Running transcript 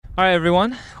Hi,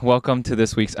 everyone. Welcome to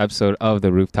this week's episode of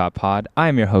the Rooftop Pod. I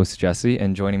am your host, Jesse,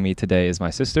 and joining me today is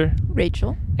my sister,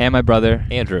 Rachel, and my brother,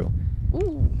 Andrew.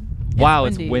 Ooh, Wow,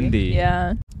 it's windy.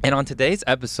 Yeah. And on today's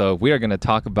episode, we are going to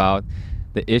talk about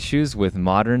the issues with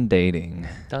modern dating.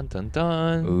 Dun dun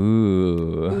dun.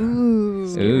 Ooh.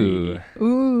 Ooh.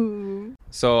 Ooh.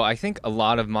 So I think a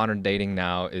lot of modern dating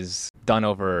now is done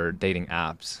over dating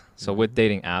apps. So with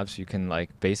dating apps, you can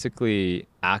basically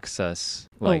access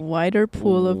a wider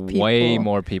pool of people. Way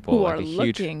more people. Who like are a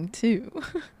huge... looking too.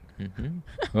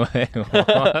 Wait,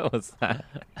 what was that?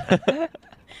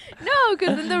 No,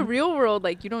 because in the real world,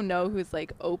 you don't know who's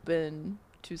open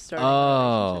to starting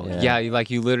a relationship. Yeah,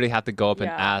 you literally have to go up and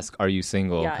ask, are you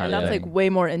single? Yeah, kind and of that's thing. way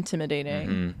more intimidating.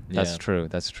 Mm-hmm.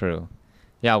 That's true.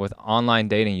 Yeah, with online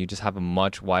dating, you just have a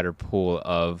much wider pool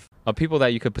of people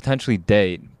that you could potentially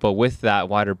date. But with that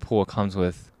wider pool comes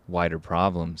with wider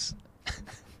problems.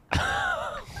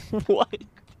 What?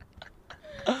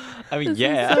 I mean, This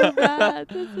yeah. is so bad.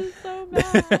 This is so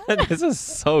bad. This is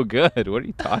so good. What are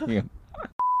you talking about?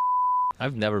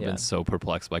 I've never been so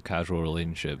perplexed by casual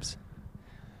relationships.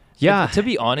 Yeah. To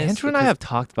be honest, Andrew and I have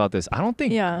talked about this. I don't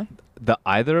think the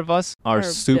either of us are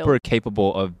super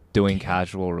capable of doing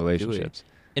casual relationships.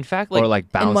 In fact, or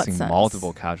balancing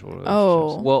multiple casual relationships.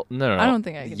 Oh. Well, no. I don't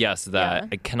think I can. Yes, that.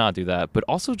 I cannot do that. But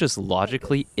also just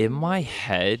logically, in my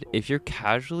head, if you're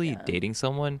casually dating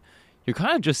someone, you're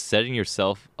kind of just setting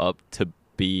yourself up to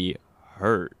be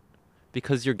hurt.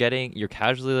 Because you're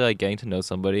casually getting to know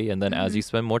somebody, and then as you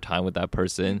spend more time with that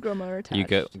person, you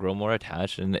grow more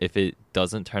attached. And if it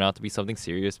doesn't turn out to be something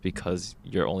serious because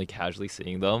you're only casually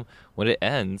seeing them, when it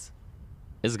ends,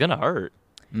 it's gonna hurt.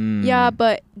 Yeah,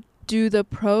 but do the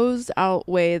pros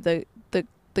outweigh the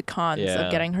cons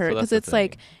of getting hurt? Because it's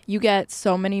you get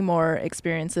so many more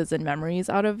experiences and memories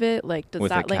out of it. Does with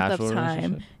that length of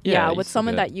time with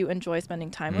someone that you enjoy spending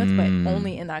time with, but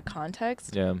only in that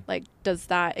context, does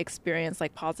that experience,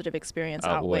 positive experience,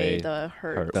 outweigh the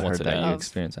hurt that you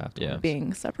experience after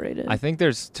being separated? I think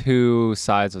there's two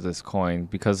sides of this coin,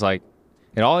 because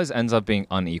it always ends up being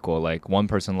unequal. One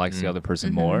person likes the other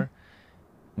person more,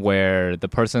 where the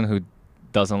person who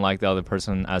doesn't like the other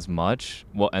person as much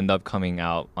will end up coming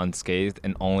out unscathed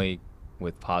and only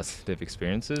with positive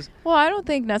experiences. Well, I don't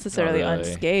think necessarily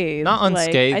unscathed. Not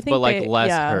unscathed, but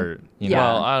less hurt. You know?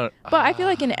 Well, but I feel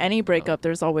like in any breakup,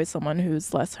 there's always someone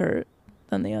who's less hurt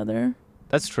than the other.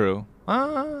 That's true.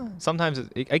 Sometimes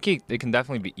it can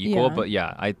definitely be equal, but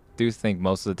I do think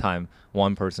most of the time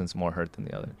one person's more hurt than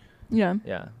the other. Yeah.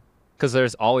 Yeah. Because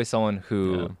there's always someone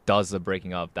who does the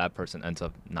breaking up. That person ends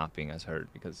up not being as hurt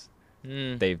because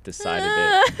they've decided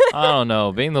it. I don't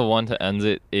know. Being the one to end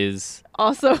it is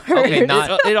also hurt. Okay,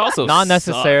 it also not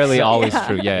necessarily sucks. always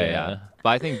true. Yeah. But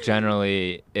I think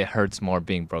generally it hurts more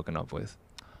being broken up with.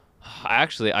 I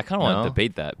kind of want to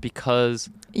debate that, because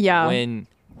when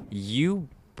you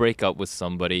break up with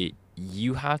somebody,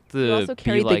 you have to you also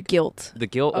carry the guilt. The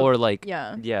guilt of, or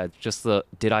just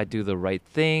did I do the right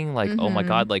thing? Oh my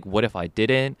God, what if I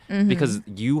didn't? Because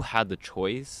you had the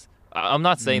choice. I'm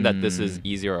not saying that this is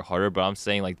easier or harder, but I'm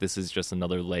saying this is just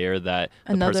another layer that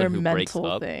the person who breaks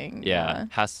up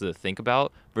has to think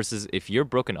about. Versus if you're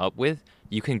broken up with,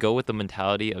 you can go with the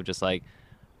mentality of just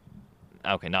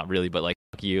okay, not really, but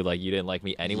fuck you, you didn't like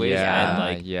me anyways.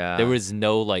 And there was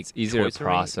no it's easier to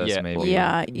process maybe.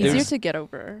 Yeah, easier to get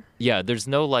over. Yeah, there's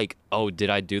no oh,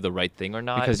 did I do the right thing or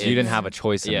not? Because you didn't have a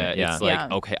choice in it. It's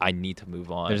okay, I need to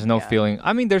move on. There's no feeling.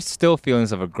 I mean, there's still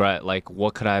feelings of regret.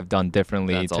 What could I have done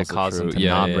differently to cause them to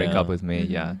not break up with me?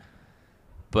 Yeah.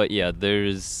 But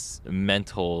there's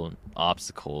mental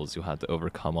obstacles you have to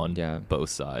overcome on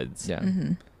both sides. Yeah.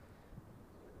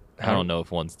 I don't know if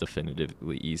one's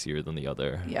definitively easier than the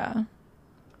other. Yeah.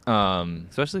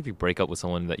 Especially if you break up with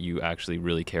someone that you actually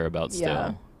really care about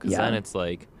still. Because then it's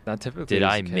that typically did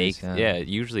I case, make... Yeah, it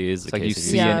usually is the case. You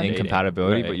see an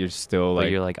incompatibility, but you're still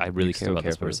but you're I really care about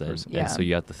this person. Yeah. And so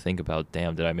you have to think about,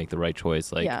 damn, did I make the right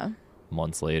choice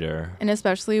months later? And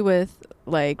especially with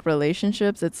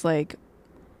relationships, it's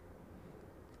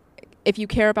if you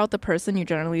care about the person, you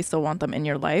generally still want them in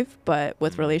your life. But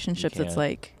with relationships, it's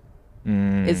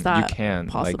is that you can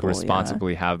possible?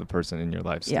 Responsibly have the person in your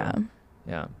life still.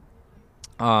 Yeah.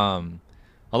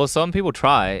 Although some people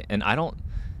try, and I don't.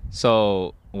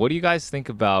 So what do you guys think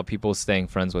about people staying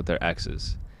friends with their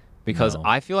exes? Because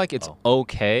I feel like it's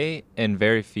okay and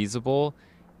very feasible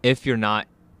if you're not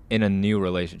in a new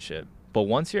relationship. But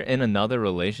once you're in another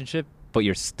relationship, but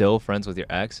you're still friends with your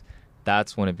ex,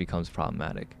 that's when it becomes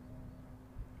problematic.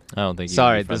 I don't think.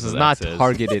 Sorry, this is not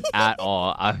targeted at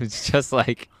all. I was just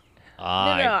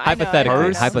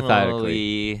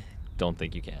hypothetically. don't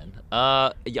think you can.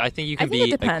 I think you can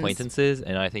be acquaintances,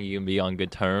 and I think you can be on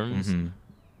good terms,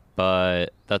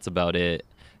 but that's about it.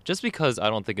 Just because I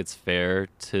don't think it's fair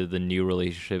to the new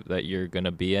relationship that you're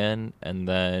gonna be in, and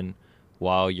then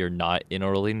while you're not in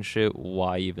a relationship,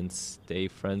 why even stay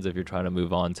friends if you're trying to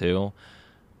move on too?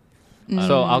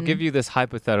 So I'll give you this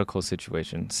hypothetical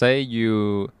situation. Say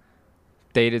you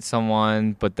dated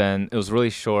someone, but then it was really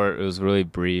short, it was really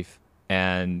brief,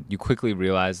 and you quickly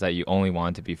realized that you only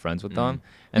wanted to be friends with them,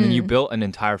 and then you built an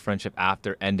entire friendship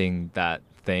after ending that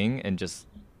thing and just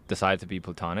decided to be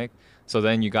platonic. So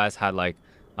then you guys had like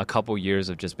a couple years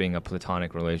of just being a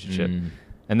platonic relationship.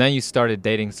 And then you started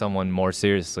dating someone more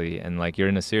seriously, and like you're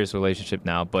in a serious relationship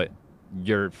now, but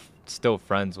you're still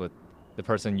friends with the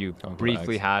person you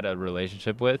briefly had a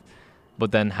relationship with,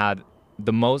 but then had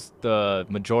the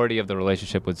majority of the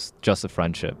relationship was just a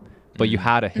friendship, but you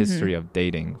had a history of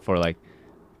dating for like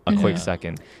a quick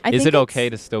second. Is it okay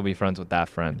to still be friends with that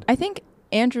friend? I think,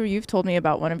 Andrew, you've told me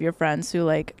about one of your friends who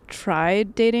like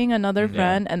tried dating another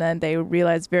friend, and then they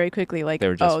realized very quickly like, they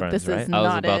were just friends, this right? is not it.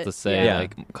 I was about to say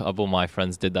like a couple of my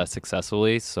friends did that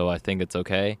successfully, so I think it's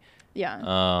okay.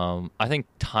 I think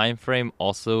time frame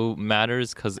also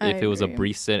matters, because if it was a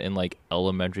brief stint in like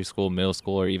elementary school, middle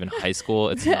school, or even high school,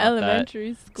 it's not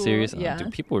elementary school serious.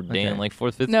 Dude, people were dating like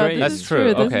 4th, 5th grade. That's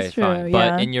true. Okay, fine.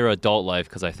 But in your adult life,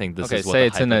 because I think this is what the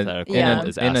hypothetical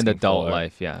is asking in an adult for.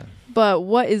 life, But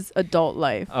what is adult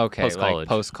life? Okay, post-college.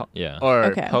 Like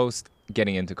or post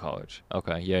getting into college.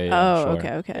 Okay, Oh,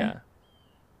 sure. okay.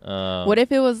 What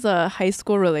if it was a high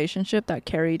school relationship that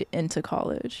carried into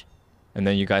college? And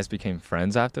then you guys became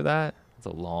friends after that? That's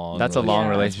a long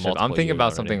relationship. I'm thinking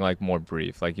about something like more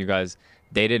brief. Like you guys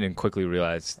dated and quickly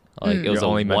realized like it was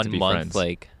only a meant to be 1 month friends.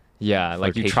 like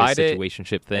like you tried it,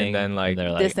 situationship thing, and then like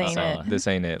they're this ain't it. This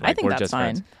ain't it. Like, I think we're that's just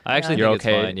fine. Friends. I actually You're think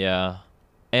okay? it's fine. Yeah,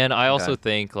 and I also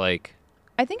think like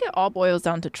I think it all boils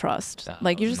down to trust.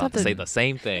 Like you just have to say the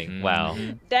same thing. Wow.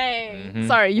 Dang.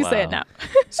 Sorry, you say it now.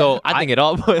 So I think it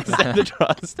all boils down to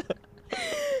trust.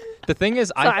 The thing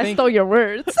is, I stole your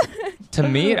words. To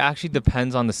me, it actually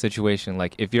depends on the situation.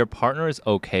 Like, if your partner is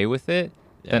okay with it,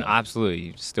 then absolutely,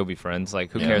 you still be friends.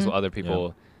 Like, who cares what other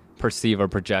people perceive or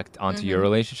project onto your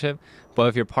relationship? But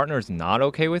if your partner is not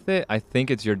okay with it, I think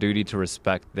it's your duty to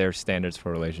respect their standards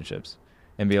for relationships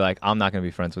and be like, I'm not going to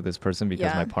be friends with this person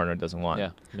because my partner doesn't want me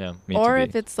to be. Or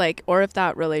if it's like, or if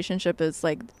that relationship is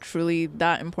like truly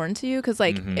that important to you. Because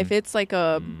like if it's like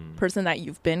a person that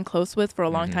you've been close with for a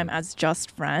long time as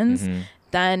just friends,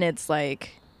 then it's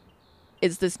like,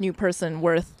 is this new person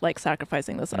worth like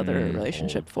sacrificing this other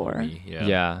relationship for?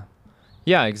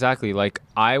 Yeah, exactly. Like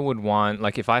I would want,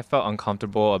 like if I felt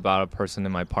uncomfortable about a person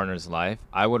in my partner's life,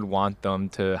 I would want them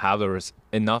to have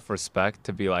enough respect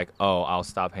to be like, oh, I'll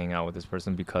stop hanging out with this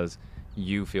person because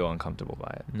you feel uncomfortable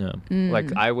by it.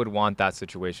 Like I would want that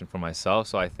situation for myself,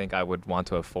 so I think I would want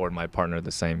to afford my partner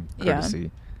the same courtesy.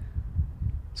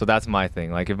 So that's my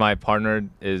thing. Like if my partner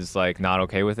is like not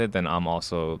okay with it, then I'm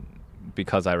also,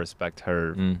 because I respect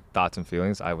her thoughts and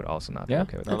feelings, I would also not be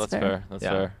okay with it. That's fair. That's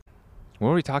fair. What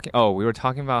were we talking? Oh, we were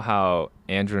talking about how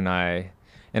Andrew and I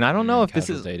don't know if this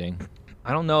is dating.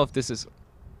 I don't know if this is,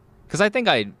 because I think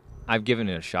I've given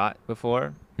it a shot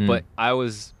before, but I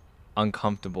was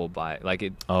uncomfortable by it. Like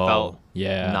it felt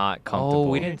not comfortable.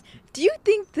 We didn't. Do you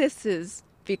think this is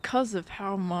because of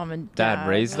how mom and dad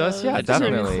raised us? Yeah,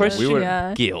 definitely. Christian We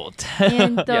were guilt.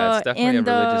 And it's definitely a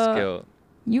religious guilt.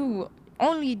 You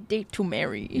only date to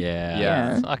marry.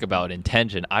 Yeah. Talk about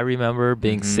intention. I remember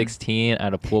being 16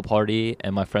 at a pool party,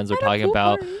 and my friends were talking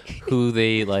about who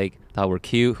they like thought were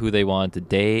cute, who they wanted to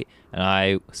date, and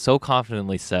I so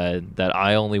confidently said that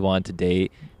I only wanted to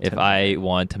date if I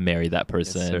wanted to marry that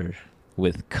person.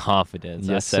 With confidence.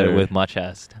 I said it with my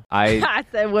chest. I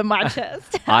said with my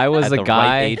chest. I was at a the guy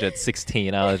right age at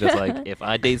 16. I was just like, if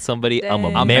I date somebody, I'm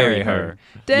gonna Dang. marry her.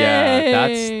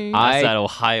 Dang. That's that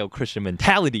Ohio Christian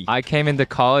mentality. I came into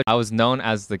college. I was known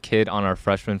as the kid on our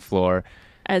freshman floor,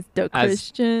 as the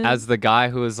Christian, as the guy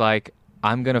who was like,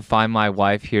 I'm gonna find my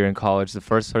wife here in college. The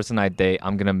first person I date,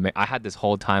 I had this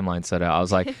whole timeline set out. I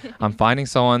was like, I'm finding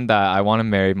someone that I want to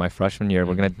marry my freshman year.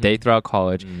 We're gonna date throughout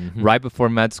college. Right before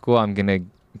med school, I'm gonna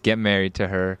get married to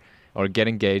her, or get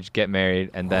engaged, get married,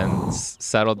 and then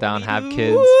settle down, have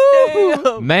kids.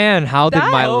 Man, how did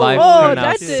my life turn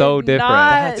out so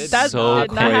different? That's so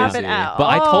did not happen crazy. at But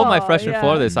I told my all. freshman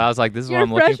floor this. I was like, this is Your what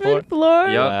I'm looking for. freshman floor?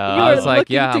 Yep. You I were was like,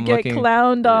 looking to I'm get looking.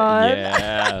 clowned on.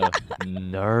 Yeah.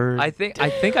 Nerd. I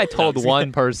think I told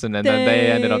one person, and then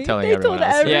they ended up telling everyone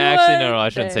else. Yeah, actually, no, I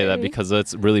shouldn't say that because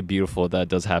it's really beautiful that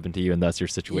does happen to you, and that's your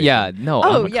situation. Yeah, no.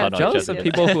 Oh, I'm yeah, jealous of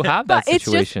people who have that but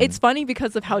situation. it's funny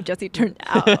because of how Jesse turned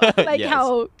out. Like Yes.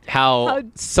 how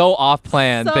so off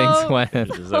plan so- things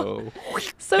went.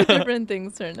 so different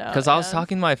things turned out. Because I was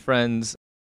talking to my friends,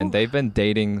 and they've been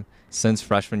dating since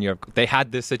freshman year. They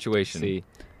had this situation. See,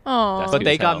 Oh, But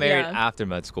they got tell. married Yeah. after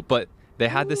med school. But they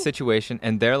had this situation,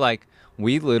 and they're like,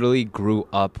 we literally grew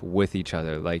up with each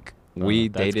other. Like, we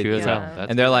that's dated, cute as hell. Yeah. That's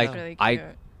and they're cute as like, hell. really I, cute.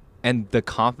 and the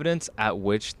confidence at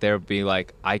which they'll be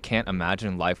like, I can't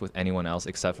imagine life with anyone else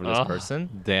except for this Ugh. person.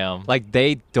 Damn. Like,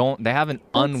 they have an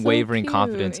so unwavering cute,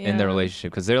 confidence in their yeah.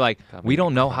 relationship because they're like, God, we made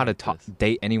don't me know cry how to like this.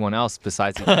 date anyone else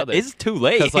besides each other. It's too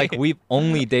late. Because like we've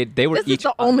only dated. They were This each. is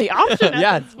the only option.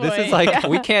 yeah, at this is point. like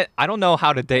we can't. I don't know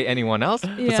how to date anyone else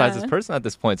besides this Yeah. person at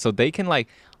this point. So they can like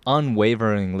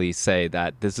unwaveringly say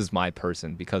that this is my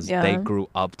person because they Yeah. grew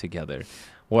up together.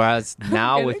 Whereas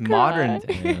now gonna with cry. modern,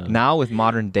 Damn. now with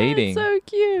modern dating, That's so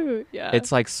cute. Yeah.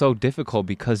 it's like so difficult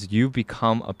because you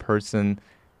become a person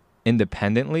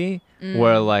independently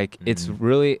where like it's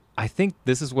really, I think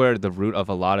this is where the root of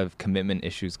a lot of commitment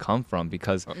issues come from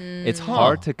because it's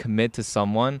hard to commit to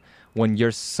someone when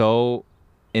you're so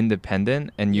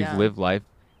independent and you've Yeah. lived life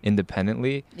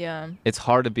independently. Yeah. It's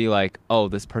hard to be like, oh,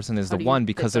 this person is How the do you one fit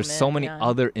because them there's so in? many Yeah.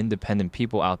 other independent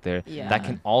people out there that Yeah.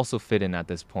 can also fit in at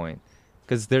this point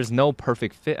because there's no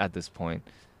perfect fit at this point.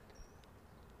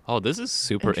 Oh, this is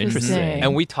super Interesting. interesting.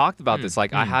 And we talked about this.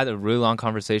 Like, I had a really long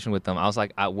conversation with them. I was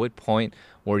like, at what point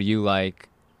were you like,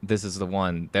 this is the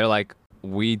one? They're like,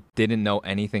 we didn't know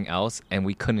anything else, and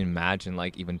we couldn't imagine,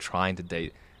 like, even trying to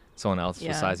date someone else Yeah.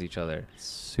 besides each other.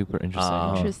 super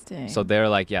interesting. Interesting. So they're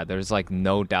like, yeah, there's, like,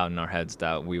 no doubt in our heads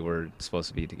that we were supposed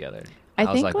to be together. I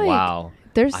was think, like, like, wow,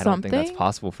 there's I don't think that's something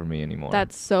possible for me anymore.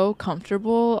 that's so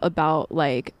comfortable about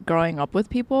like growing up with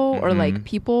people or like Mhm.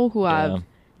 people who Yeah. have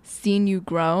seen you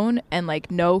grown and like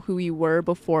know who you were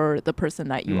before the person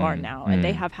that you are now, and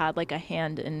they have had like a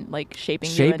hand in like shaping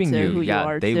you into who yeah, you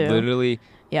are they too. literally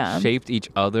Yeah. shaped each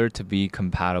other to be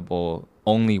compatible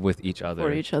only with each other.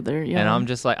 For each other. Yeah. And I'm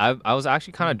just like, I was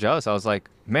actually kind of jealous. I was like,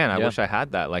 man, I Yeah. wish I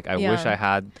had that. Like, I Yeah. wish I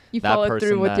had you that followed person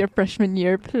through with that- your freshman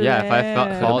year plan. Yeah, if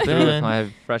I followed through with Been. my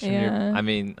freshman year, Yeah. I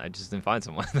mean, I just didn't find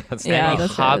someone. That's Yeah, Any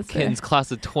that's fair, that's fair. Hopkins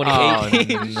class of Oh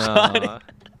 2018. no.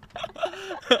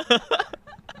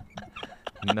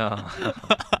 No.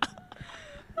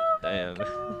 Damn.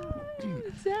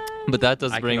 But that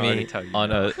does I can bring already me tell you on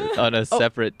now. a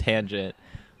separate tangent.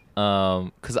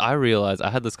 Because I realized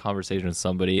I had this conversation with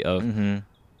somebody of Mm-hmm.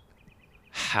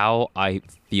 how I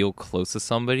feel close to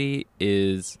somebody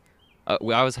is. I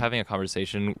was having a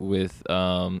conversation with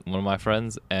one of my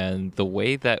friends, and the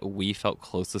way that we felt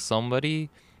close to somebody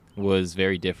was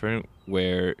very different.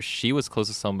 Where she was close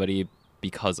to somebody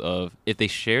because of if they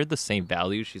shared the same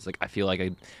values, she's like, I feel like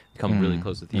I become really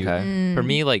close with you. Okay. For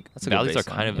me, like That's a good values are baseline,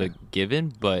 kind of yeah. a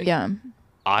given, but Yeah.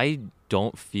 I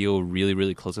don't feel really,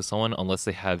 really close to someone unless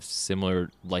they have similar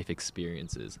life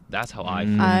experiences. That's how I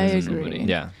feel I close to agree. somebody.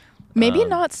 Yeah. Maybe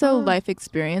not so life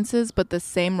experiences, but the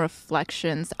same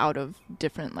reflections out of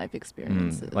different life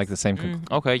experiences. Like the same.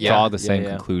 Okay, yeah. Draw the Yeah, same yeah.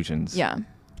 conclusions. Yeah.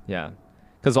 Yeah.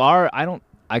 Because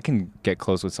I can get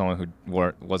close with someone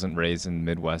who wasn't raised in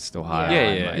Midwest Ohio. Yeah,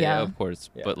 and, yeah, like, yeah, of course.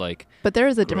 Yeah. But like, But there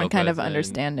is a grew different up kind as of an-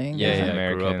 understanding. yeah, Asian yeah,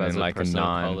 grew American up as and, a like, a person of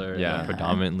non- color, yeah. in a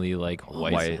predominantly like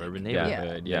white White, suburban yeah.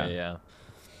 neighborhood. Yeah. Yeah, yeah.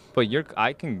 But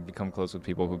I can become close with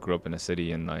people who grew up in a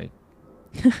city and like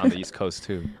on the East Coast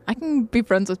too. I can be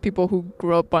friends with people who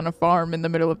grew up on a farm in the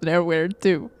middle of nowhere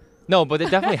too. No, but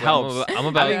it definitely Well, helps. I'm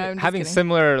about- Yeah, I'm just having kidding.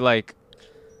 similar like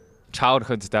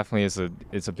childhoods definitely is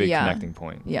a big Yeah. connecting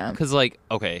point. Yeah. Because like,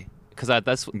 okay, because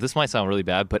this might sound really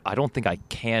bad, but I don't think I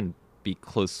can be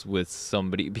close with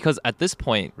somebody because at this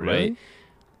point, Really? right?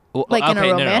 Well, Like in a okay,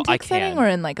 no, romantic I setting can. or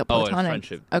in like a Oh, in platonic?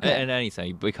 friendship. Okay. In any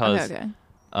setting, because Okay.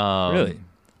 Really?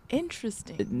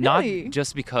 Interesting. not Really?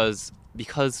 just because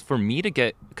for me to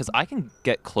get because I can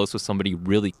get close with somebody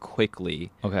really quickly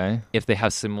Okay. if they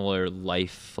have similar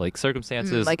life like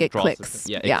circumstances. like it draws clicks.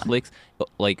 Yeah, Yeah. it clicks. But,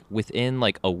 like within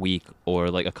like a week or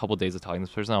like a couple days of talking to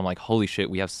this person, I'm like, holy shit,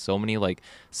 we have so many like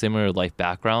similar life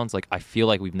backgrounds. Like I feel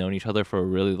like we've known each other for a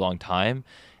really long time.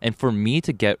 And for me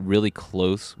to get really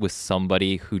close with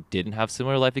somebody who didn't have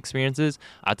similar life experiences,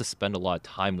 I have to spend a lot of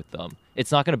time with them.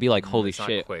 It's not going to be like, holy It's not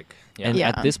shit. quick. And Yeah.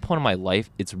 at this point in my life,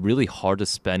 it's really hard to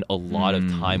spend a lot of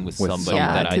time with with somebody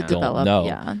yeah, that to I don't develop, know.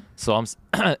 Yeah. So I'm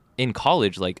in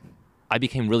college, like I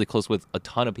became really close with a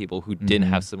ton of people who didn't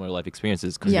have similar life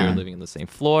experiences because we were living in the same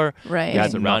floor. Right. You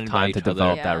had enough time to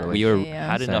develop that relationship. We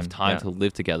had enough time to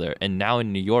live together. And now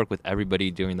in New York, with everybody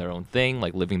doing their own thing,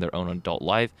 like living their own adult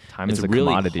life, time it's is a really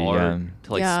commodity, hard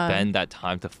to like spend that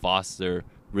time to foster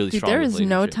really strong there relationships. is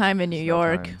no time in New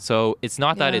York. So it's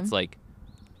not that it's like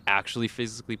actually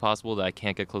physically possible that I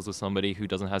can't get close with somebody who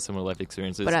doesn't have similar life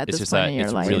experiences. But at it's this just point that in your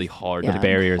it's life, really hard. The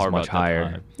barrier is hard much about that higher.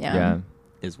 time, Yeah.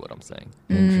 is what I'm saying.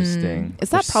 Interesting. Is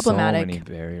that There's problematic? So many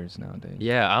barriers nowadays.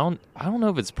 Yeah, I don't know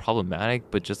if it's problematic,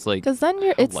 but just like because then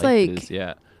it's life like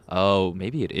is, oh,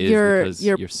 maybe it is because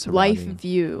your you're life surrounding-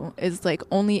 view is like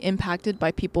only impacted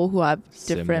by people who have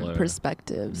different Similar.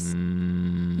 perspectives.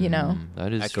 You know?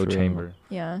 That is Echo true. chamber.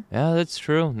 Yeah. Yeah, that's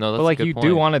true. No, that's But like a good you point.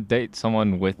 do want to date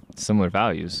someone with similar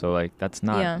values, so like that's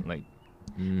not like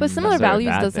But similar necessarily a values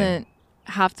bad doesn't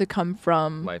have to come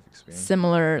from life experience.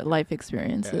 similar life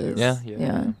experiences.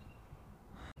 Yeah.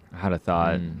 I had a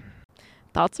thought.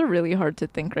 Thoughts are really hard to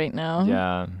think right now.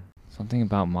 Yeah. Something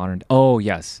about modern. Oh,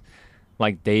 yes.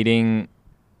 Like dating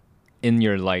in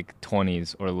your like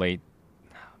 20s or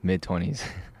mid 20s.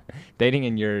 Dating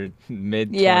in your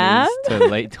mid 20s to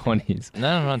late 20s.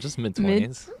 No, just mid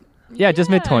 20s. Yeah, just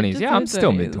mid 20s. Yeah, I'm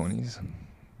still mid 20s.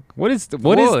 What is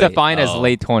defined as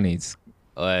late 20s?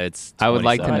 It's I would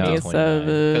like to know.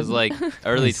 Because like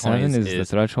early 20s is the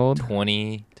threshold.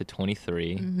 20 to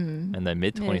 23, and then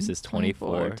mid 20s is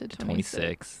 24 to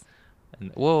 26.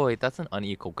 And wait, that's an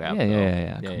unequal gap.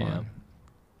 Yeah. Come on.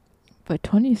 But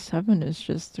 27 is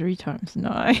just 3 times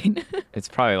 9. It's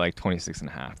probably like 26 and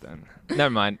a half then. Never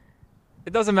mind.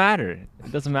 It doesn't matter.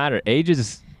 Age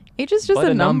is just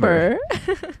a number.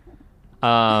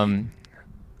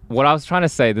 What I was trying to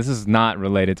say, this is not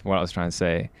related to what I was trying to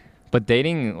say, but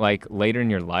dating like later in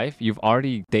your life, you've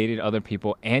already dated other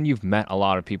people and you've met a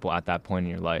lot of people at that point in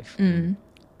your life.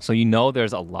 So you know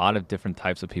there's a lot of different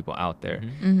types of people out there.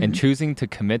 And choosing to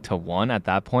commit to one at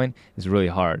that point is really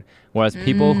hard. Whereas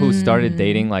people who started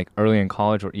dating like early in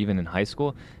college or even in high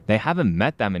school, they haven't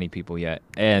met that many people yet.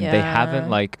 And they haven't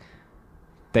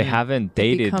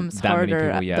dated that many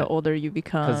people yet. The older you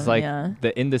become. Because like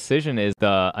the indecision is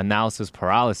the analysis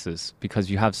paralysis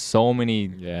because you have so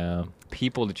many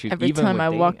people to choose. Every time I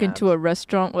walk into a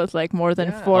restaurant with like more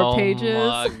than 4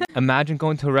 pages. Imagine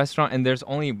going to a restaurant and there's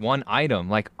only one item.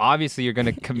 Like obviously you're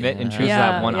going to commit and choose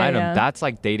that one item. That's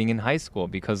like dating in high school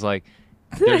because like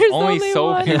there's only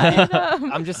so few.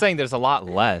 I'm just saying there's a lot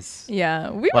less. Yeah.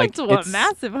 We went to a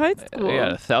massive high school.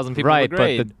 1,000 people right, in the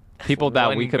grade. But the people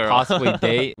that we could possibly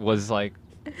date was like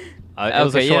it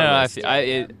was a short list.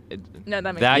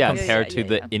 Compared to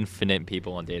the infinite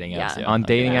people on dating apps. On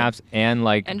dating apps and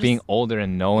like and being older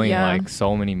and knowing like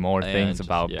so many more things just,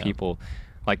 about people.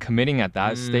 Like committing at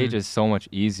that stage is so much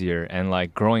easier, and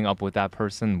like growing up with that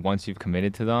person once you've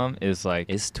committed to them is like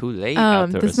it's too late.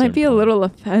 This might be a little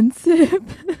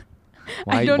offensive.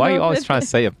 Why are you always trying to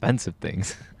say offensive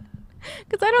things?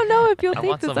 Because I don't know if you'll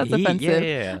think that's offensive.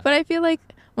 Yeah. But I feel like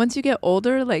once you get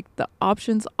older, like the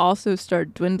options also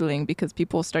start dwindling because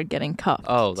people start getting cuffed.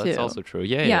 Oh, that's also true.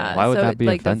 Yeah. Why would that be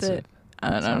offensive?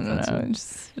 I don't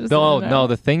know. No.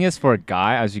 The thing is, for a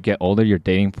guy, as you get older, your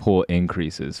dating pool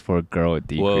increases. For a girl, it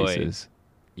decreases.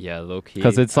 Yeah, low key.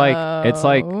 Because it's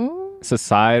like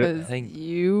society. I think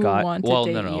you want to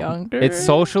date younger. It's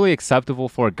socially acceptable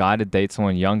for a guy to date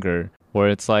someone younger, where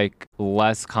it's like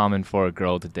less common for a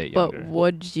girl to date younger. But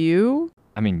would you?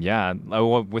 I mean, yeah,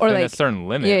 within a certain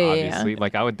limit, obviously.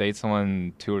 Like, I would date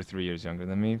someone 2 or 3 years younger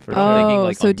than me. For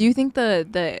sure. So do you think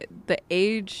the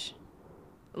age,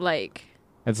 like...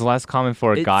 It's less common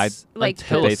for a guy like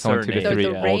to date someone 2 to 3 the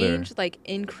older. range like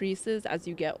increases as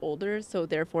you get older, so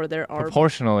therefore there are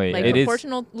proportionally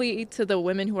to the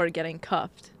women who are getting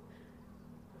cuffed.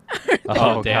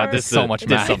 Oh damn! This is so much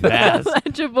math.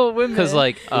 Eligible women. Because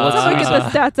like, let's get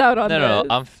the stats out on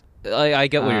this. I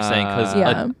get what you're saying. Because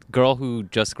a girl who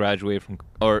just graduated from,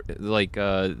 or like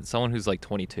someone who's like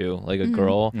 22, like a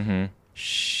girl.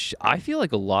 I feel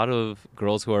like a lot of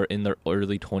girls who are in their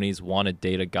early 20s want to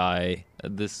date a guy.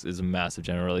 This is a massive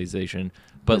generalization,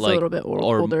 but who's like a little bit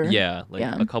older.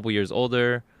 A couple years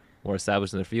older, more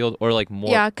established in their field, or like more.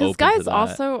 Yeah, because guys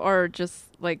also are just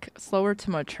like slower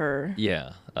to mature.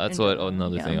 Yeah, that's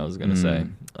another thing I was gonna say.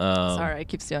 Sorry, I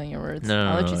keep stealing your words. No,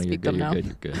 I'll let you speak them now.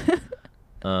 You're good.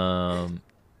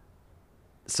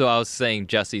 So I was saying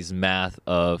Jesse's math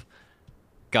of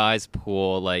guys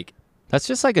pool like. That's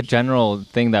just like a general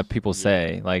thing that people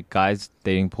say. Like, guys'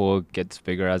 dating pool gets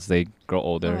bigger as they grow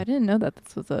older. Oh, I didn't know that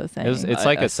this was a saying. It's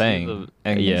like a saying.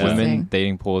 And women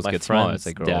dating pools get smaller as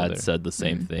they grow older. My dad said the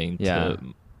same thing.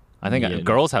 I think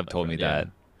girls have told me that.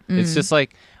 It's just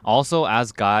like, also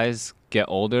as guys get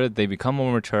older, they become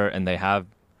more mature and they have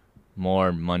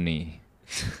more money.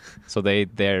 So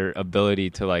their ability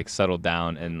to like settle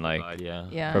down and like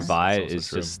provide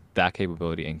is just that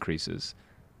capability increases.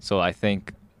 So I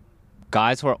think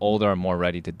guys who are older are more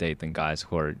ready to date than guys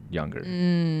who are younger.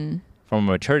 From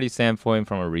a maturity standpoint,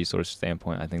 from a resource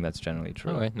standpoint, I think that's generally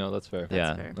true. Okay, no, that's fair.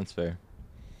 That's fair.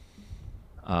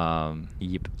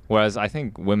 Yep. Whereas I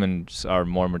think women are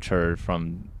more mature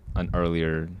from an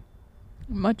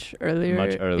much earlier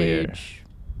age.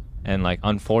 And like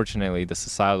unfortunately the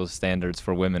societal standards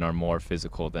for women are more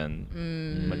physical than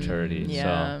maturity.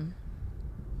 Yeah.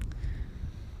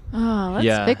 So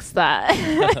let's fix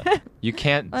that. You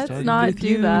can't not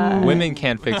do that. Women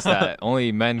can't fix that.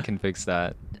 Only men can fix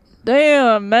that.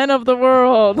 Damn, men of the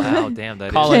world. Wow, damn,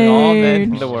 that Calling all men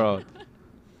in the world.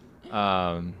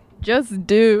 Just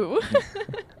do.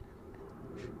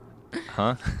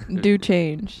 Huh? Do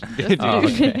change. Just do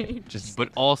change. But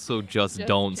also just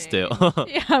don't change. still.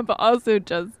 Yeah, but also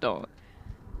just don't.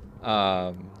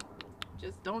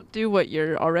 Just don't do what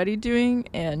you're already doing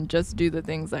and just do the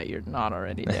things that you're not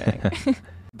already doing.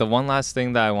 The one last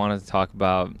thing that I wanted to talk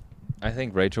about, I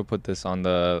think Rachel put this on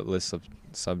the list of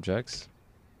subjects.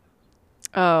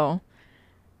 Oh.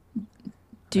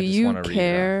 Do you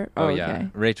care? Oh, yeah. Okay.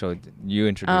 Rachel, you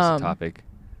introduced the topic.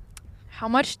 How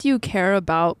much do you care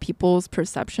about people's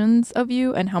perceptions of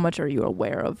you, and how much are you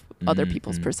aware of other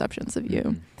people's perceptions of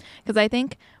you? Because I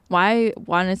think why I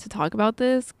wanted to talk about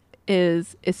this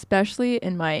is, especially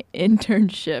in my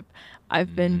internship,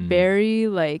 I've been very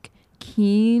like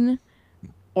keen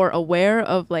or aware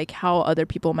of like how other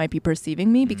people might be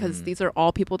perceiving me, because these are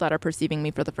all people that are perceiving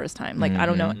me for the first time. Like I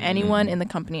don't know anyone in the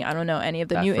company. I don't know any of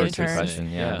the new interns.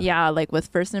 Yeah, like with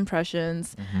first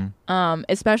impressions,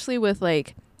 especially with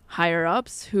like higher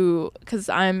ups who, because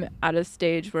I'm at a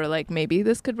stage where like maybe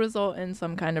this could result in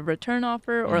some kind of return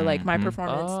offer, or like my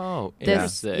performance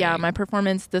my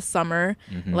performance this summer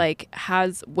like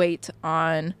has weight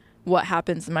on what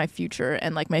happens in my future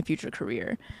and like my future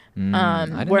career. I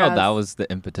didn't know that was the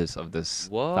impetus of this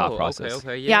thought process.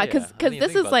 Okay. Because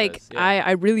this is like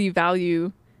I really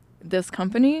value this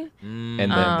company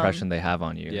and the impression they have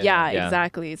on you. Yeah,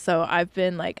 exactly. So I've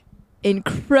been like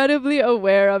incredibly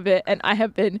aware of it, and I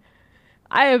have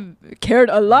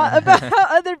cared a lot about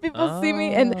how other people see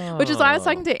me, and which is why I was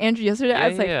talking to Andrew yesterday. I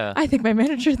was like, I think my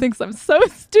manager thinks I'm so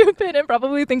stupid and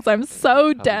probably thinks I'm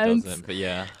so dense. But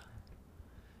yeah,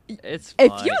 it's fine.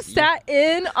 If you sat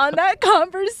in on that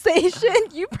conversation,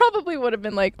 you probably would have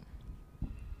been like,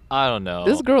 I don't know.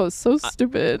 This girl is so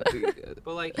stupid.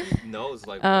 But like he knows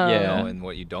like what you know and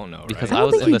what you don't know, right? Because I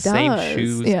was in the same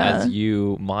shoes as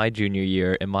you my junior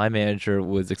year, and my manager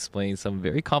was explaining some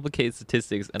very complicated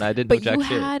statistics, and I didn't know jack shit.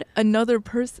 But you had another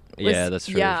person. Yeah, that's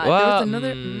true. Yeah, well, there was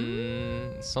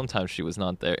another. Sometimes she was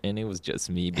not there, and it was just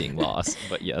me being lost.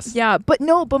 But yes. Yeah, but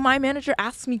my manager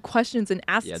asks me questions and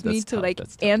asks me to like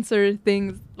answer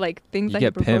things that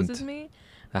he proposes me.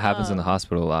 That happens in the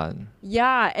hospital a lot.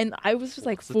 Yeah, and I was just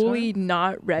like fully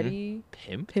not ready.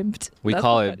 Pimped. We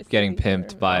call it getting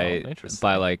pimped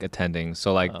by like attending.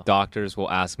 So like doctors will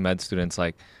ask med students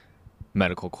like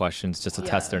medical questions just to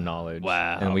test their knowledge.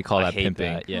 Wow. And we call that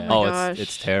pimping. That, yeah.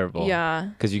 It's terrible. Yeah.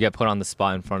 Because you get put on the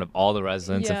spot in front of all the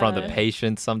residents, in front of the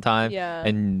patients sometimes. Yeah.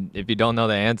 And if you don't know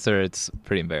the answer, it's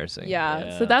pretty embarrassing.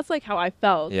 Yeah. So that's like how I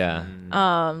felt. Yeah.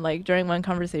 Like during one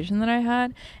conversation that I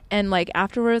had. And like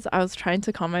afterwards, I was trying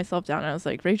to calm myself down. I was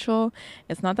like, Rachel,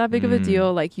 it's not that big of a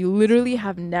deal. Like you literally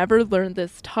have never learned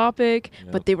this topic,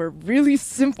 but they were really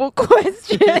simple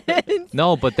questions.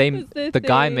 No, but the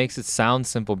guy makes it sound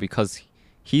simple because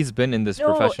he's been in this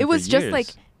profession for it was years. Just like,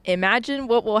 imagine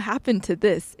what will happen to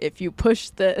this if you push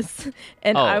this.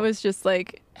 And I was just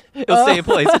like, it'll stay in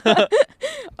place. The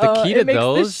key to it makes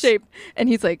those this shape. And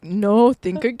he's like, no,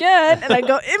 think again. And I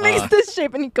go, it makes this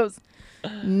shape. And he goes,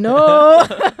 no.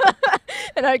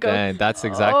 And I go, dang, that's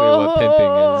exactly what pimping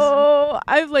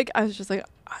is. I was just like,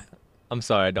 I'm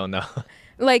sorry, I don't know.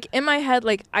 Like in my head,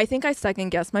 like I think I second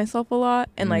guess myself a lot,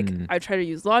 and like I try to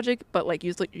use logic, but like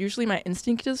usually my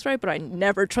instinct is right, but I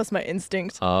never trust my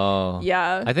instinct. Oh,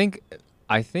 yeah.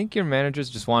 I think your managers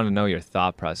just wanted to know your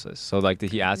thought process. So like,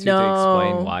 did he ask you to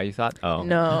explain why you thought? Oh,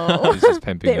 no. He was just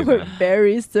pimping they you. were Then.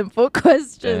 very simple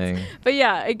questions. Dang. But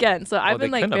yeah, again, so I've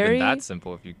been like couldn't very. have been that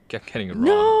simple if you kept getting it wrong.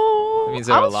 No. means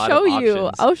there are a lot of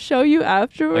options. I'll show you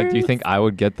afterwards. Like, do you think I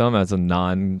would get them as a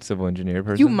non-civil engineer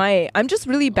person? You might. I'm just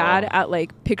really bad at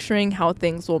like picturing how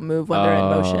things will move when they're in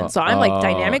motion. So I'm like,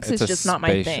 dynamics is just not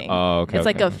my thing. It's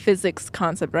like a physics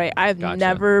concept, right? I've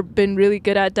never been really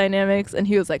good at dynamics. And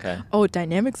he was like, oh,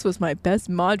 dynamics was my best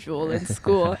module in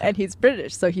school. And he's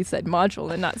British, so he said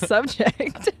module and not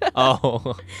subject.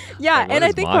 Yeah, and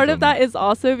I think part of that is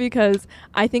also because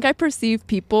I think I perceive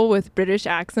people with British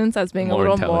accents as being a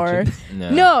little more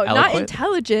not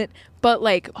intelligent, but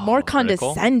like more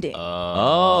condescending.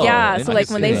 Yeah, so like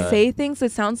when they say things,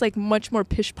 it sounds like much more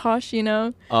pish posh, you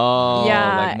know?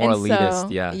 Like more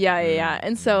elitist. Yeah.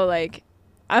 And so like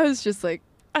I was just like,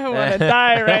 I want to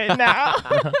die right now.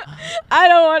 I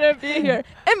don't want to be here.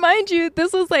 And mind you,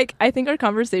 this was like, I think our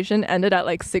conversation ended at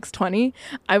like 6:20.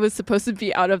 I was supposed to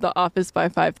be out of the office by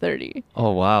 5:30.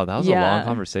 Oh, wow. That was a long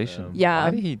conversation. Yeah.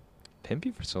 Why did he pimp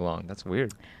you for so long? That's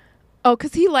weird. Oh,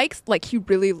 because he likes, like, he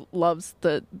really loves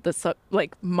the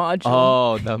module.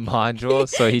 Oh, the module?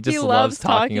 So he just loves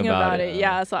talking about it.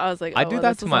 Yeah, so I was like, I do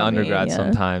that to my undergrads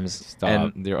sometimes. Stop.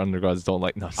 And their undergrads don't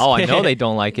like that. I know they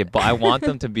don't like it, but I want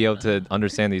them to be able to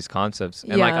understand these concepts.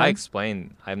 And like I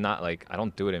explain, I'm not like, I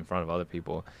don't do it in front of other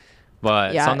people.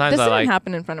 But sometimes this didn't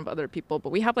happen in front of other people, but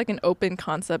we have like an open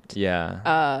concept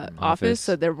office.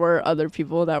 So there were other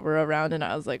people that were around, and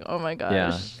I was like, oh my gosh.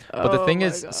 Yeah. But the thing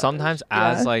is, sometimes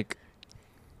as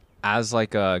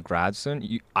a grad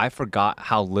student, I forgot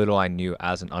how little I knew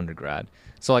as an undergrad.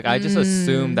 So like I just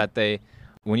assumed that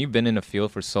when you've been in a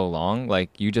field for so long,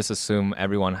 like you just assume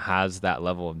everyone has that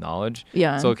level of knowledge.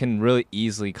 Yeah. So it can really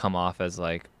easily come off as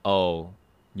like, oh,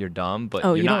 you're dumb, but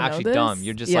you're not actually dumb.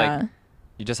 You're just like,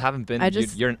 you just haven't been.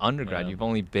 You're an undergrad. You've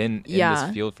only been in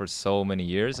this field for so many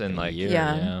years, and like you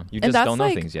just don't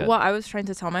know things yet. What I was trying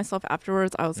to tell myself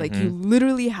afterwards, I was like, you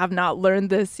literally have not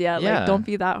learned this yet. Like, don't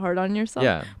be that hard on yourself.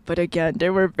 Yeah. But again, they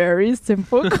were very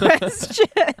simple questions.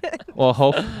 Well,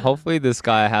 hopefully this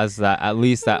guy has at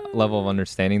least that level of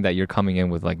understanding that you're coming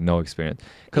in with like no experience.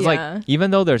 Because like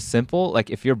even though they're simple, like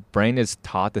if your brain is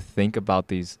taught to think about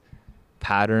these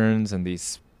patterns and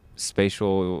these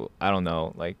spatial, I don't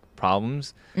know, like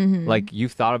problems, like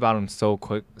you've thought about them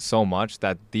so much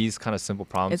that these kind of simple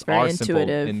problems are simple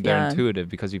and they're intuitive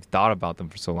because you've thought about them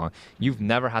for so long. You've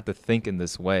never had to think in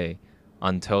this way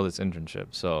until this internship.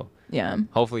 So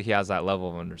hopefully he has that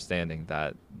level of understanding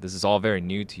that this is all very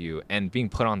new to you, and being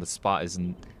put on the spot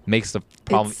makes the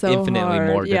problem infinitely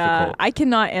more difficult. I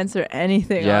cannot answer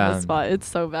anything on the spot. It's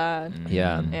so bad.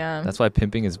 Yeah. That's why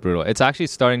pimping is brutal. It's actually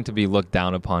starting to be looked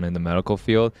down upon in the medical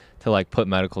field to like put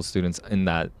medical students in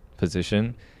that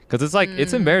position, because it's like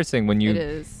it's embarrassing when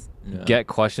you get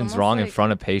questions wrong in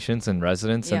front of patients and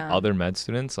residents and other med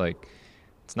students. Like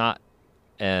it's not,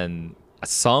 and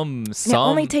it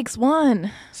only takes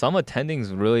one. Some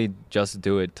attendings really just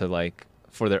do it to like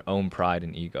for their own pride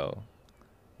and ego.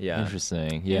 Yeah.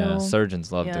 Interesting. Yeah.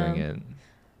 Surgeons love doing it.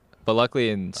 But luckily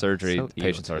in surgery,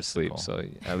 patients are asleep. So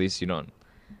at least you don't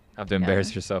have to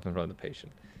embarrass yourself in front of the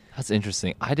patient. That's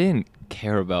interesting. I didn't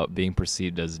care about being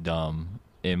perceived as dumb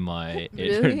in my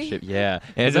internship. Yeah.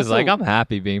 And it's just like, I'm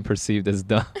happy being perceived as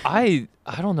dumb. I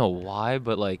don't know why,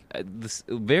 but like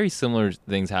very similar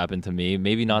things happened to me.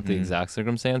 Maybe not the exact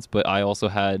circumstance, but I also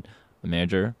had a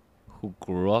manager who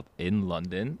grew up in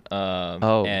London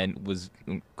and was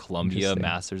Columbia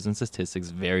Masters in Statistics,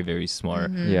 very, very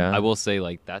smart. I will say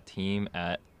like that team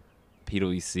at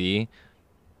PwC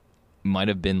might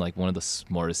have been like one of the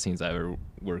smartest teams I ever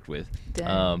worked with.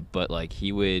 But like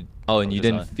he would and you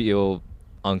didn't feel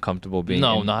uncomfortable being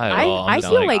not at all. I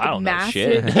feel like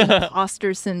massive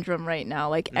imposter syndrome right now.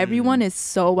 Like everyone is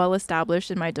so well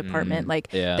established in my department. Like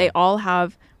they all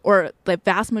have, or the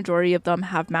vast majority of them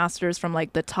have masters from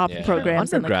like the top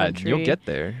programs in the country. You'll get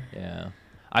there. Yeah.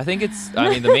 I think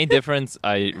the main difference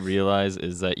I realize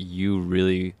is that you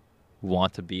really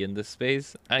want to be in this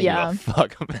space. I don't give a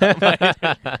fuck about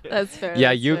my That's fair.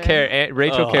 Yeah, you care.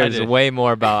 Rachel cares way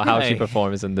more about how she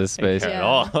performs in this space. At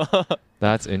all.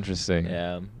 That's interesting.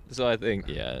 Yeah. So I think,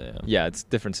 yeah, it's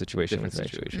different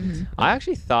situation. I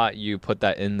actually thought you put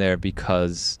that in there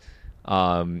because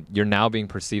you're now being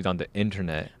perceived on the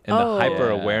internet, and the hyper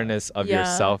awareness of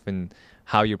yourself and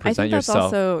how you present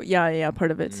yourself. Also,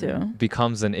 part of it too.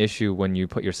 Becomes an issue when you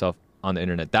put yourself on the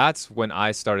internet. That's when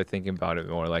I started thinking about it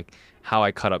more, like how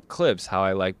I cut up clips, how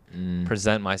I like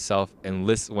present myself, and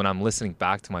when I'm listening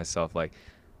back to myself, like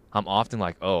I'm often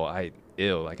like, oh, I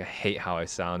hate how I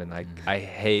sound, and I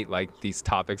hate like these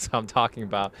topics I'm talking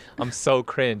about. I'm so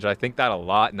cringe. I think that a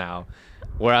lot now.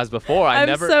 Whereas before,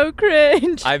 I'm so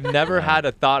cringe. I've never had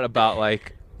a thought about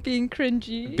like Being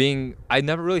cringy. I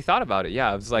never really thought about it.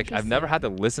 Yeah, I was like, I've never had to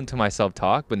listen to myself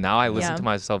talk, but now I listen to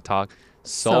myself talk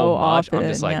so much. Often, I'm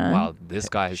just like, wow, this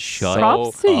guy is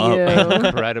Props to so you.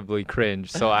 incredibly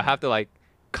cringe. So I have to like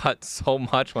cut so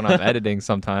much when I'm editing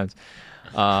sometimes.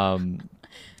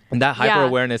 And that hyper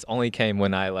awareness only came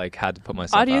when I like had to put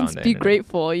myself Audience, out on the be internet.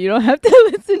 grateful. You don't have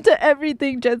to listen to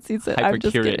everything Jesse said. Hyper I'm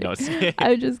just curious. kidding. No,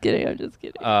 I'm just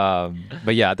kidding.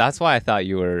 But yeah, that's why I thought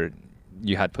you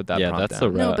had put that prompt that's down. the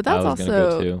route No, but that's I was gonna go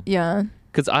also to. yeah.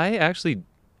 Because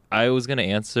I was gonna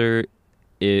answer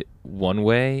it one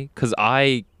way. Because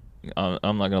I'm not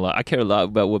gonna lie, I care a lot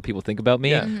about what people think about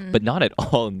me, but not at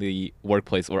all in the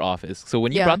workplace or office. So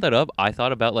when you brought that up, I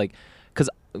thought about like, because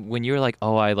when you're like,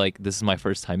 oh, this is my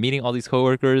first time meeting all these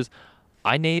coworkers,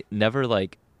 I never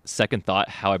like second thought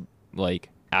how I like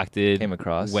acted Came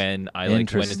across when I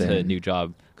like went into a new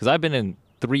job. Because I've been in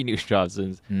 3 new jobs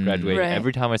since graduating. Right.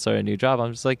 Every time I start a new job,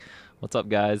 I'm just like, what's up,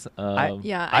 guys? I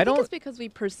think it's because we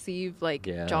perceive like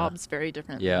jobs very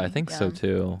differently. Yeah, I think so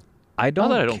too. Not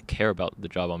that I don't care about the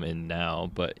job I'm in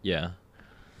now, but yeah.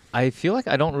 I feel like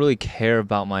I don't really care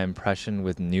about my impression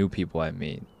with new people I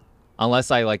meet.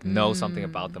 Unless I like know something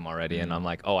about them already and I'm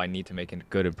like, oh, I need to make a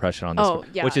good impression on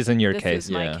this, which is in your case.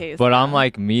 Is my case. But I'm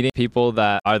like meeting people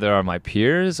that either are my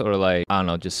peers or like, I don't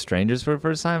know, just strangers for the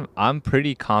first time. I'm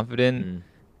pretty confident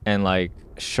and like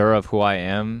sure of who I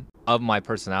am, of my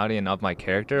personality and of my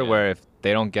character, where if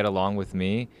they don't get along with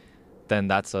me, then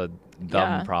that's a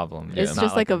dumb problem. It's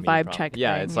just like a vibe check.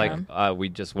 Yeah, it's like we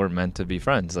just weren't meant to be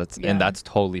friends. And that's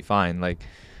totally fine. Like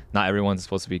not everyone's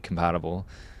supposed to be compatible.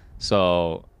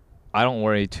 So I don't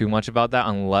worry too much about that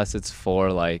unless it's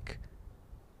for like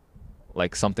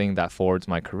something that forwards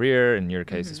my career, in your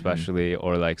case especially,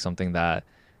 or like something that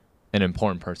an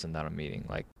important person that I'm meeting,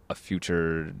 like a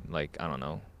future, like, I don't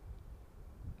know,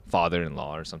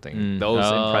 father-in-law or something. Those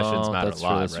impressions matter a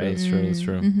lot, right? That's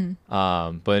true.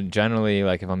 But generally,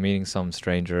 like if I'm meeting some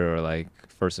stranger or like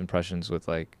first impressions with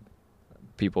like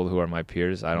people who are my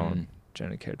peers, I don't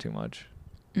generally care too much.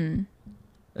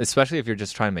 Especially if you're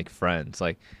just trying to make friends.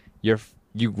 Like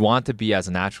you want to be as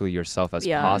naturally yourself as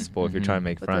possible if you're trying to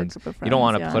make friends. You don't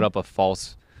want to put up a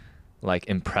false, like,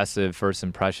 impressive first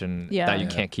impression that you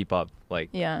can't keep up,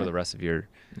 like, for the rest of your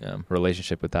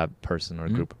relationship with that person or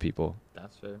group of people.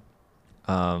 That's fair.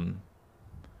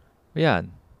 Yeah,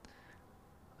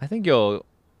 I think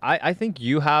I think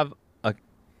you have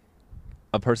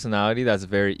a personality that's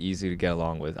very easy to get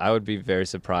along with. I would be very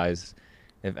surprised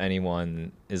if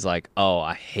anyone is like, oh,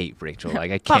 I hate Rachel.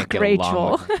 Like, I can't get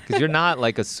along with her. Because you're not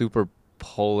like a super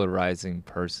polarizing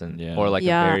person or like a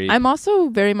very... I'm also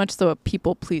very much so a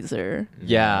people pleaser.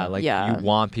 Yeah, like you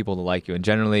want people to like you. And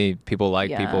generally, people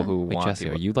like people who want Jesse,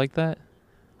 people. Are you like that?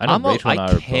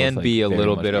 I can be a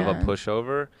little bit of a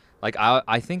pushover. Like,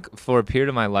 I think for a period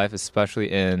of my life,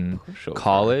 especially in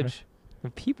college...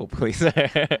 People pleaser.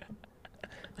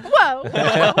 Whoa.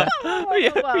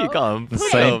 You call him? The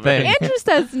same thing. Andrew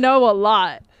says no a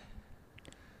lot.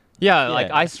 Yeah,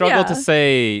 like I struggled to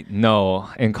say no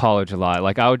in college a lot.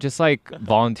 Like I would just like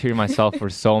volunteer myself for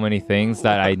so many things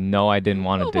that I know I didn't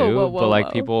want to do, but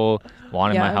like people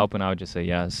wanted my help and I would just say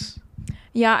yes.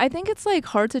 Yeah, I think it's like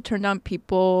hard to turn down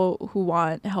people who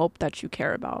want help that you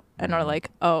care about and are like,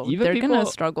 oh, even they're gonna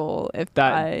struggle if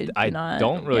that I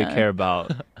don't really care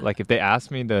about. Like if they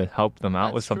ask me to help them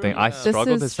out with something, I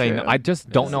struggle to say no. I just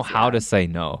don't know how to say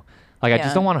no. Like I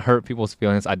just don't want to hurt people's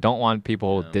feelings. I don't want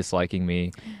people disliking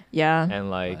me. Yeah. And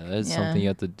like that's something you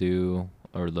have to do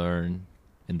or learn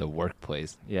in the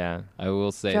workplace. Yeah. I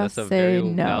will say just that's a very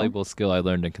valuable skill I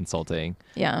learned in consulting.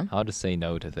 Yeah. How to say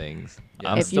no to things.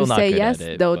 Yeah. I'm if still you not say good yes, at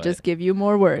it, they'll just give you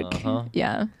more work.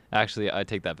 Yeah. Actually, I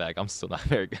take that back. I'm still not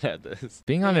very good at this.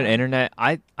 Being on an internet,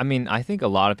 I mean, I think a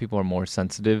lot of people are more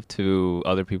sensitive to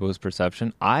other people's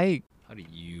perception. How do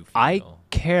you feel? I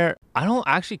care. I don't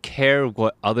actually care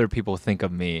what other people think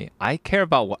of me. I care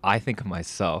about what I think of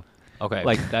myself. Okay,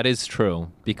 like that is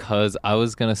true, because I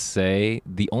was gonna say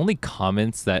the only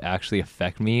comments that actually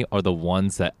affect me are the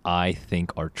ones that I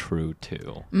think are true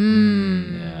too.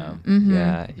 Yeah.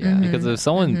 Because if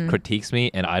someone critiques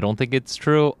me and I don't think it's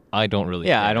true, I don't really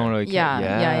care. I don't really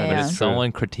care. But if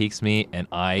someone critiques me and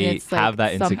I have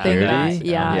that insecurity,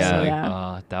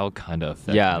 that would kind of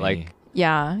affect me.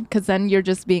 Yeah, because then you're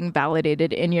just being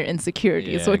validated in your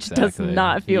insuperities, which does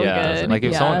not feel good. Like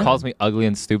if someone calls me ugly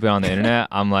and stupid on the internet,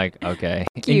 I'm like, okay,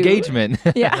 cute. Engagement.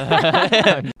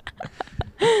 Yeah.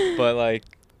 But like,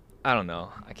 I don't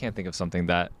know. I can't think of something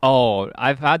that... Oh,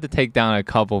 I've had to take down a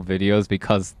couple videos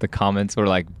because the comments were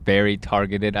like very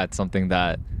targeted at something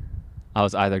that I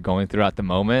was either going through at the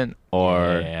moment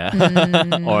or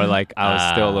or like I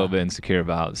was still a little bit insecure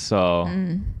about. So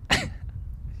RIP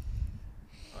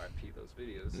those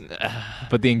videos.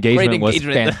 But the engagement was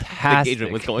fantastic. The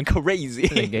engagement was going crazy.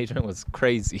 The engagement was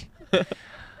crazy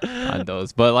on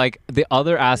those. But like the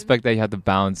other aspect that you have to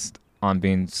balance on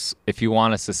being, if you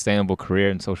want a sustainable career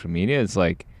in social media, is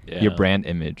like your brand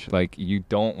image. Like you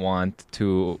don't want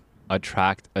to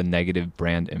attract a negative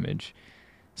brand image.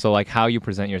 So like how you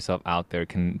present yourself out there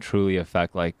can truly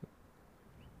affect like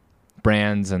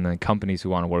brands and then companies who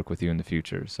want to work with you in the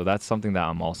future. So that's something that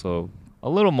I'm also a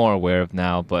little more aware of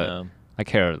now, but I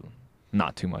care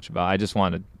not too much about.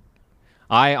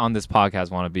 I on this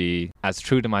podcast want to be as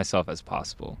true to myself as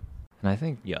possible. And I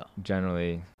think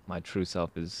generally my true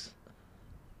self is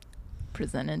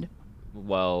presented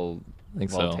well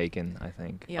taken, I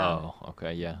think. Yeah. Oh,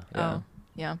 okay, yeah. Oh,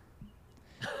 yeah.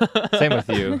 Same with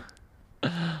you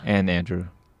and Andrew.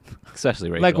 Especially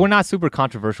Rachel. Like we're not super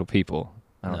controversial people.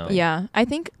 I don't think. Yeah, I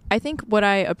think what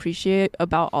I appreciate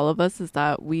about all of us is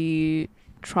that we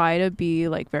try to be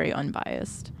like very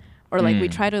unbiased, or like we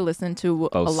try to listen to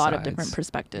Both a lot of sides. different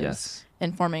perspectives, Yes.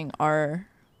 informing our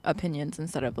opinions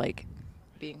instead of like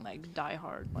being like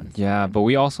diehard ones. Yeah, but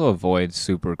we also avoid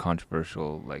super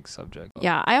controversial like subjects.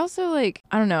 Yeah, I also like,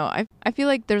 I don't know, I feel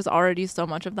like there's already so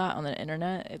much of that on the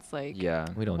internet. It's like,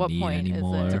 we don't what need point is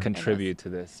anymore it to contribute to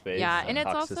this space. Yeah, and it's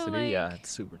also, toxicity. like-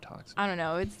 It's super toxic. I don't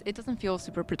know, it doesn't feel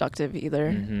super productive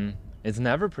either. Mm-hmm. It's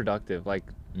never productive. Like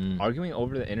arguing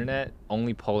over the internet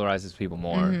only polarizes people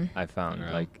more. I found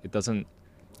like it doesn't.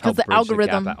 Because the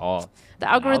algorithm at all. The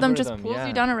algorithm just algorithm, pulls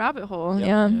you down a rabbit hole. Yep.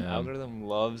 Yeah. The algorithm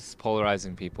loves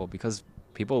polarizing people because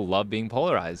people love being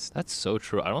polarized. That's so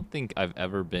true. I don't think I've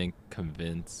ever been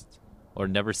convinced or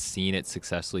never seen it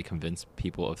successfully convince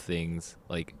people of things.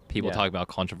 Like people talk about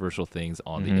controversial things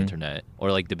on the internet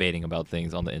or like debating about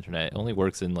things on the internet. It only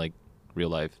works in like real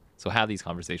life. So have these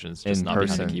conversations just in not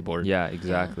person. behind a keyboard. Yeah,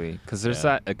 exactly. Because there's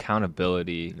that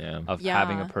accountability of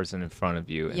having a person in front of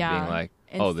you and being like,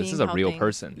 And oh, this is seeing a how real things-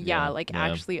 person. like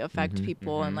actually affect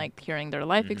people and like hearing their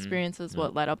life experiences,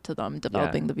 what led up to them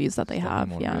developing the views that they have.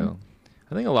 More Yeah. real.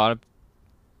 I think a lot of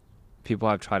people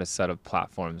have tried to set up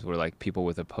platforms where like people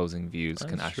with opposing views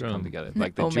can actually come together.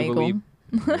 Like the Jubilee.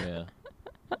 Yeah.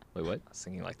 Wait, what? I was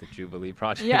thinking like the Jubilee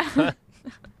Project. Yeah.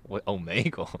 What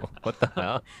Omegle? What the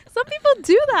hell? Some people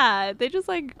do that. They just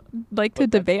like to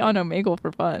debate on Omegle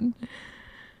for fun.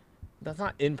 That's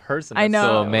not in person. I know.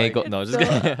 So Omegle. No, just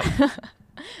kidding.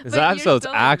 This But episode's you're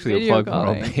still actually a video plug for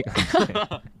calling.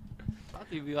 Omegle. Brought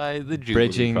to you by the Jubilee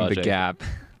Bridging the Project. gap.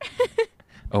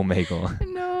 Omegle.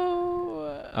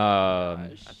 No.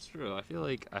 That's true. I feel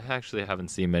like I actually haven't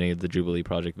seen many of the Jubilee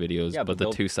Project videos, Yeah, but but the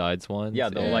they'll- two sides ones. Yeah,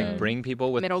 they'll like bring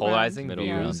people with Middle ground. polarizing Middle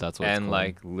views ground, that's what it's and called.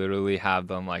 like literally have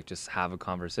them like just have a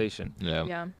conversation. Yeah.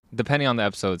 Yeah. Depending on the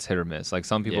episode, it's hit or miss. Like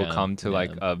some people Yeah, come to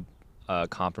like yeah. a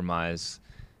compromise,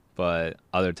 but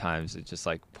other times it just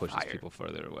like pushes Fire. people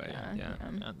further away. Yeah, Yeah.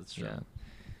 Yeah, that's true. Yeah.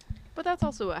 But that's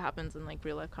also what happens in like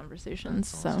real life conversations.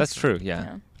 So That's true.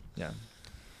 Yeah. Yeah.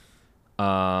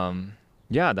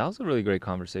 Yeah, that was a really great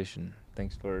conversation.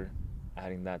 Thanks for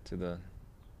adding that to the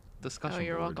discussion. Oh,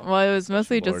 you're board. welcome. Well, it was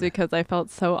mostly just board. because I felt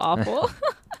so awful.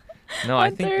 No, I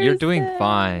on think you're doing Thursday.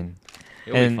 fine.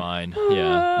 You'll be fine.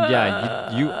 Yeah.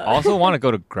 Yeah, you also want to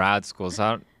go to grad school,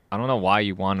 so I don't know why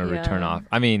you want to return Yeah. off.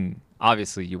 I mean,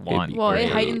 obviously you want. Well, great,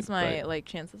 it heightens my but- like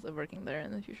chances of working there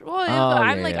in the future. Well, yeah,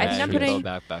 I'm like yeah, I think yeah, I'm sure. putting. Go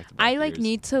back to I like years.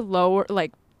 need to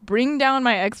bring down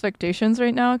my expectations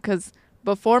right now because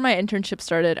before my internship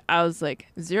started, I was like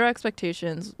 0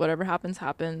 expectations. Whatever happens,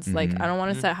 happens. Like I don't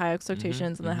want to set high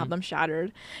expectations and then have them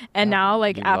shattered. And now,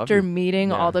 like you love after it.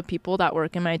 meeting all Yeah. the people that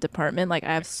work in my department, like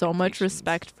I have so much Expectations.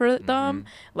 respect for them.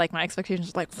 Like my expectations,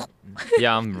 are like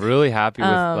Yeah, I'm really happy with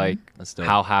like That's dope.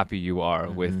 how happy you are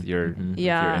with your with your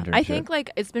yeah. internship. I think like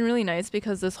it's been really nice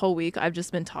because this whole week I've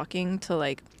just been talking to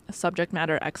like subject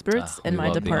matter experts in we my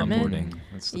love the department. onboarding.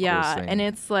 That's the Yeah, coolest thing. and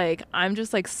it's like I'm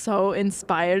just like so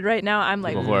inspired right now. I'm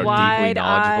like People who are deeply knowledgeable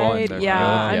in wide-eyed. their Yeah,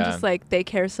 field. I'm Yeah. just like they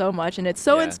care so much, and it's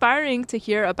so Yeah. inspiring to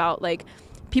hear about like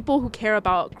people who care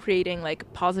about creating like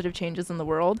positive changes in the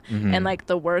world Mm-hmm. and like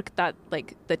the work that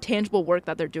like the tangible work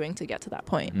that they're doing to get to that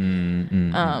point.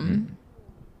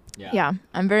 Yeah,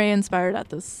 I'm very inspired at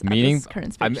this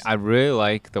current I, stage. I really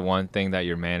like the one thing that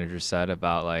your manager said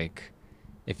about like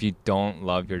if you don't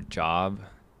love your job,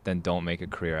 then don't make a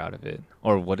career out of it.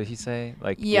 Or what did he say?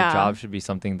 Like your Yeah. job should be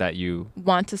something that you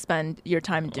want to spend your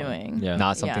time doing. Yeah.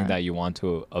 not something Yeah. that you want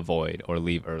to avoid or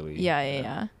leave early.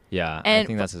 Yeah. Yeah, I And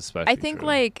think that's especially I think true.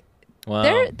 like Wow.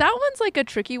 That one's like a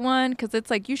tricky one because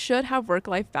it's like you should have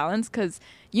work-life balance because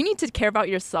you need to care about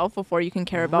yourself before you can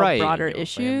care about broader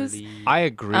issues. I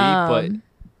agree, but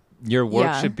your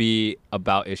work should be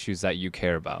about issues that you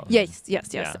care about. Yes,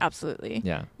 absolutely.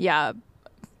 Yeah.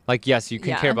 Like, yes, you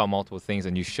can care about multiple things,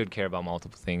 and you should care about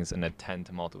multiple things and attend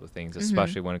to multiple things,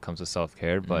 especially when it comes to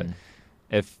self-care. But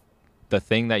if the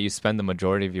thing that you spend the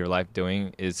majority of your life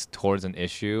doing is towards an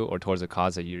issue or towards a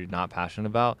cause that you're not passionate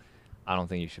about, I don't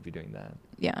think you should be doing that.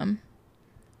 Yeah.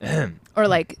 Or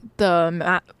like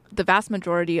the vast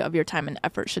majority of your time and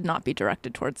effort should not be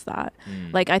directed towards that.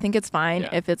 Like, I think it's fine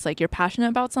if it's like you're passionate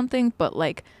about something, but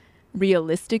like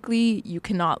realistically you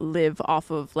cannot live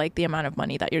off of like the amount of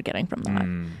money that you're getting from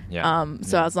that.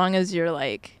 So as long as you're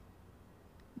like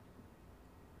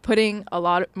putting a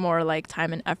lot more like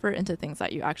time and effort into things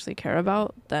that you actually care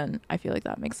about, then I feel like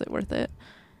that makes it worth it.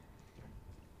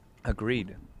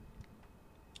 Agreed.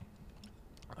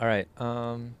 All right.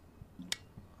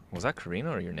 Was that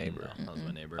Karina or your neighbor? No, that was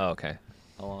my neighbor. Oh, okay.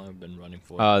 How long have I been running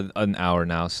for? An hour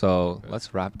now. So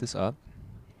let's wrap this up.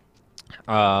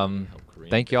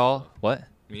 Thank y'all. What?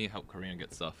 We need to help Karina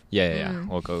get stuff. Yeah.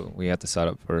 We'll go. We have to set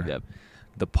up for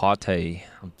the pate.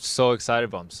 I'm so excited,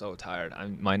 but I'm so tired. I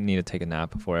might need to take a nap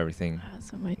before everything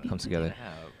comes together.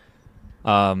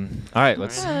 All right,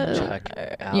 let's check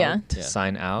out.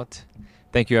 Sign out.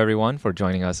 Thank you, everyone, for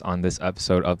joining us on this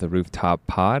episode of the Rooftop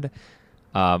Pod.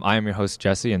 I am your host,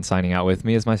 Jesse, and signing out with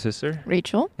me is my sister,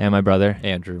 Rachel, and my brother,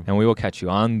 Andrew. And we will catch you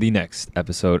on the next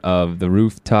episode of the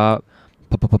Rooftop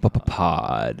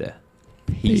Pod.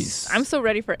 Peace. I'm so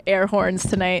ready for air horns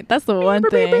tonight. That's the one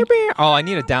thing. Oh, I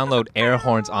need to download air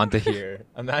horns onto here.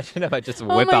 Imagine if I just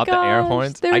whip out the air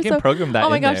horns. I can program that in there. Oh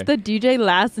my gosh, the DJ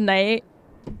last night.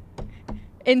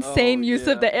 Insane use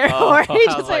of the air horn. He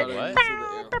just like,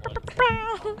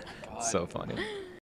 so funny.